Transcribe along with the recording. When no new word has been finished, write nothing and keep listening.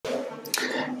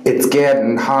It's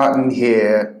getting hot in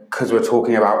here because we're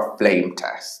talking about flame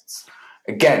tests.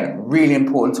 Again, really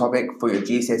important topic for your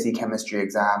GCSE chemistry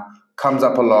exam. Comes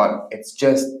up a lot. It's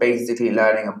just basically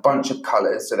learning a bunch of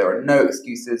colours, so there are no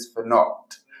excuses for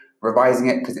not revising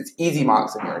it because it's easy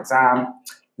marks in your exam.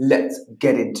 Let's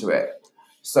get into it.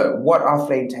 So what are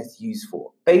flame tests used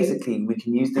for? Basically, we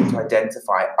can use them to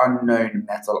identify unknown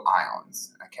metal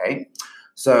ions, okay?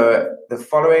 So the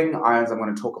following ions I'm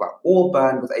going to talk about all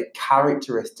burn with a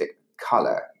characteristic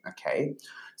color, okay?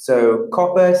 So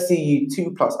copper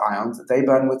Cu2 plus ions, they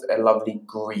burn with a lovely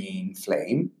green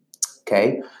flame,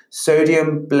 okay?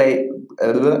 Sodium burns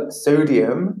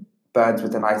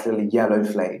with a nice little yellow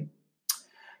flame.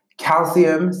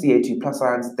 Calcium, Ca2 plus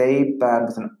ions, they burn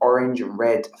with an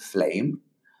orange-red flame.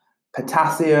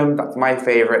 Potassium, that's my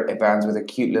favorite, it burns with a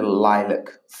cute little lilac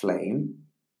flame,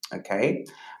 okay?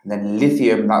 And then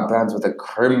lithium, that burns with a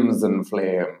crimson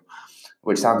flame,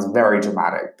 which sounds very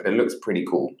dramatic, but it looks pretty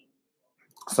cool.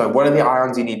 So what are the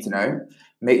ions you need to know?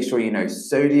 Make sure you know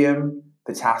sodium,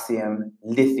 potassium,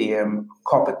 lithium,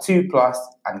 copper 2 plus,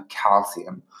 and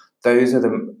calcium. Those are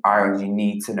the ions you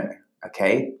need to know,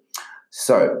 okay?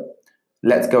 So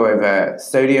let's go over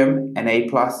sodium, Na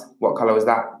plus. What color was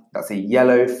that? That's a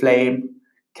yellow flame.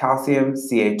 Calcium,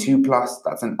 Ca2 plus.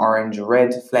 That's an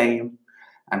orange-red flame.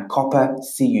 And copper,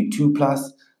 Cu2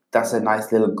 plus. That's a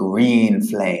nice little green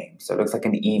flame. So it looks like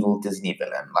an evil Disney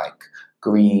villain, like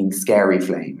green, scary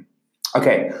flame.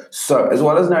 Okay, so as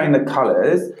well as knowing the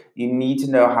colors, you need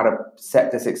to know how to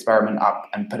set this experiment up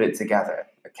and put it together,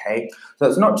 okay? So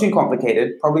it's not too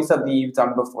complicated, probably something you've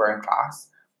done before in class,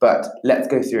 but let's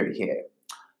go through it here.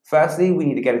 Firstly, we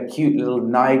need to get a cute little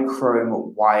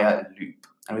nichrome wire loop,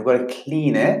 and we've got to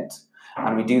clean it,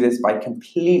 and we do this by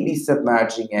completely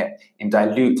submerging it in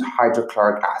dilute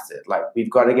hydrochloric acid. Like, we've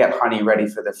got to get honey ready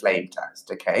for the flame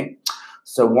test, okay?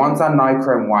 So once our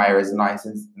nichrome wire is nice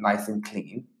and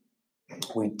clean,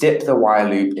 we dip the wire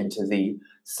loop into the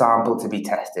sample to be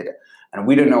tested. And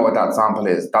we don't know what that sample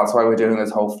is. That's why we're doing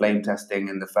this whole flame testing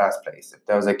in the first place. If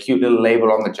there was a cute little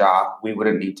label on the jar, we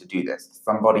wouldn't need to do this.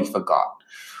 Somebody forgot.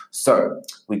 So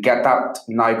we get that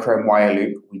nichrome wire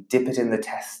loop, we dip it in the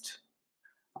test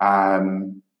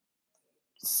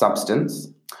substance.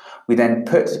 We then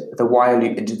put the wire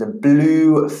loop into the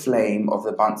blue flame of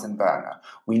the Bunsen burner.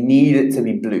 We need it to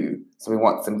be blue, so we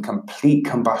want some complete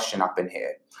combustion up in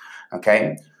here,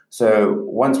 okay? So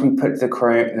once we put the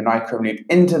nichrome loop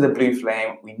into the blue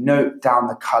flame, we note down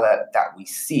the color that we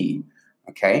see,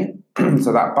 okay?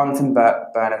 So that Bunsen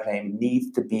burner flame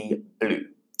needs to be blue.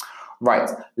 Right,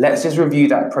 let's just review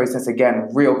that process again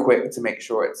real quick to make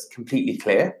sure it's completely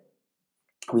clear.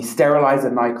 We sterilize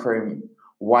a nichrome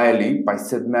wire loop by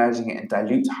submerging it in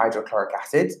dilute hydrochloric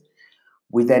acid.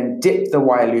 We then dip the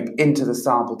wire loop into the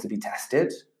sample to be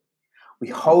tested. We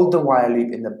hold the wire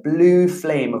loop in the blue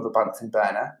flame of the Bunsen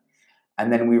burner,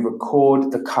 and then we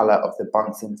record the color of the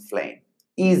Bunsen flame.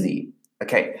 Easy.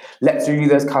 Okay, let's review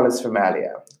those colors from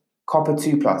earlier. Copper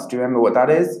 2 plus, do you remember what that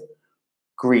is?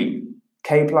 Green.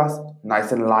 K plus,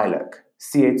 nice and lilac.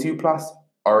 Ca2 plus,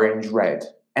 orange-red.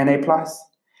 Na plus,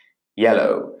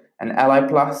 yellow. And Li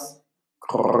plus,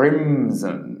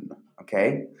 crimson.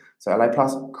 Okay, so Li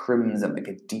plus, crimson, like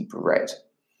a deep red.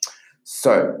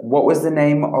 So what was the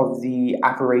name of the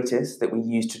apparatus that we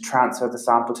used to transfer the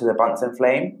sample to the Bunsen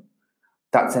flame?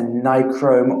 That's a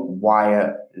nichrome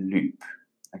wire loop.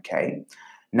 Okay,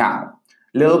 now,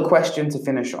 little question to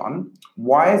finish on.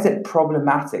 Why is it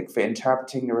problematic for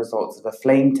interpreting the results of a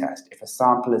flame test if a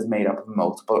sample is made up of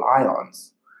multiple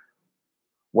ions?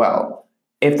 Well,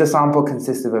 if the sample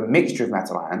consists of a mixture of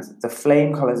metal ions, the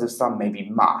flame colors of some may be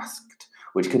masked,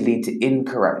 which could lead to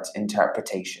incorrect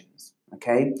interpretations,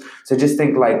 okay? So just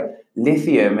think like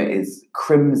lithium is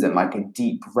crimson, like a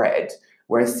deep red,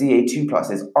 whereas Ca2 plus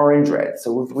is orange red.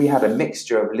 So if we had a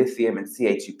mixture of lithium and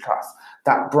Ca2 plus,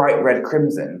 that bright red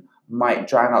crimson might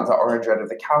drown out the orange red of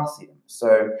the calcium.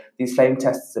 So these flame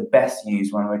tests are best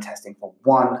used when we're testing for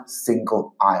one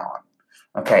single ion.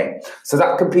 Okay, so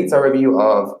that completes our review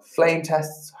of flame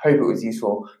tests. Hope it was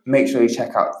useful. Make sure you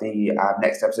check out the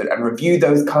next episode and review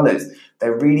those colors.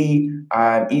 They're really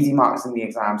easy marks in the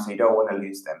exam, so you don't want to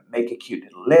lose them. Make a cute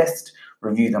little list,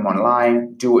 review them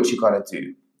online, do what you gotta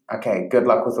do. Okay, good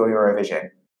luck with all your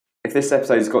revision. If this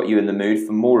episode's got you in the mood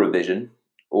for more revision,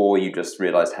 or you just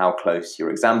realised how close your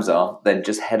exams are, then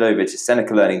just head over to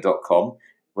senecalearning.com,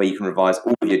 where you can revise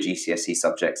all of your GCSE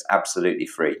subjects absolutely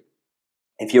free.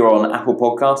 If you're on Apple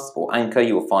Podcasts or Anchor,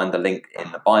 you'll find the link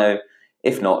in the bio.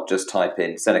 If not, just type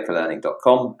in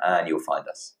senecalearning.com and you'll find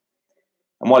us.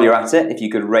 And while you're at it, if you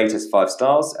could rate us 5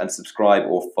 stars and subscribe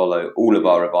or follow all of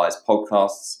our revised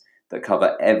podcasts, that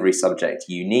cover every subject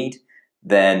you need,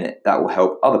 then that will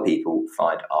help other people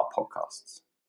find our podcasts.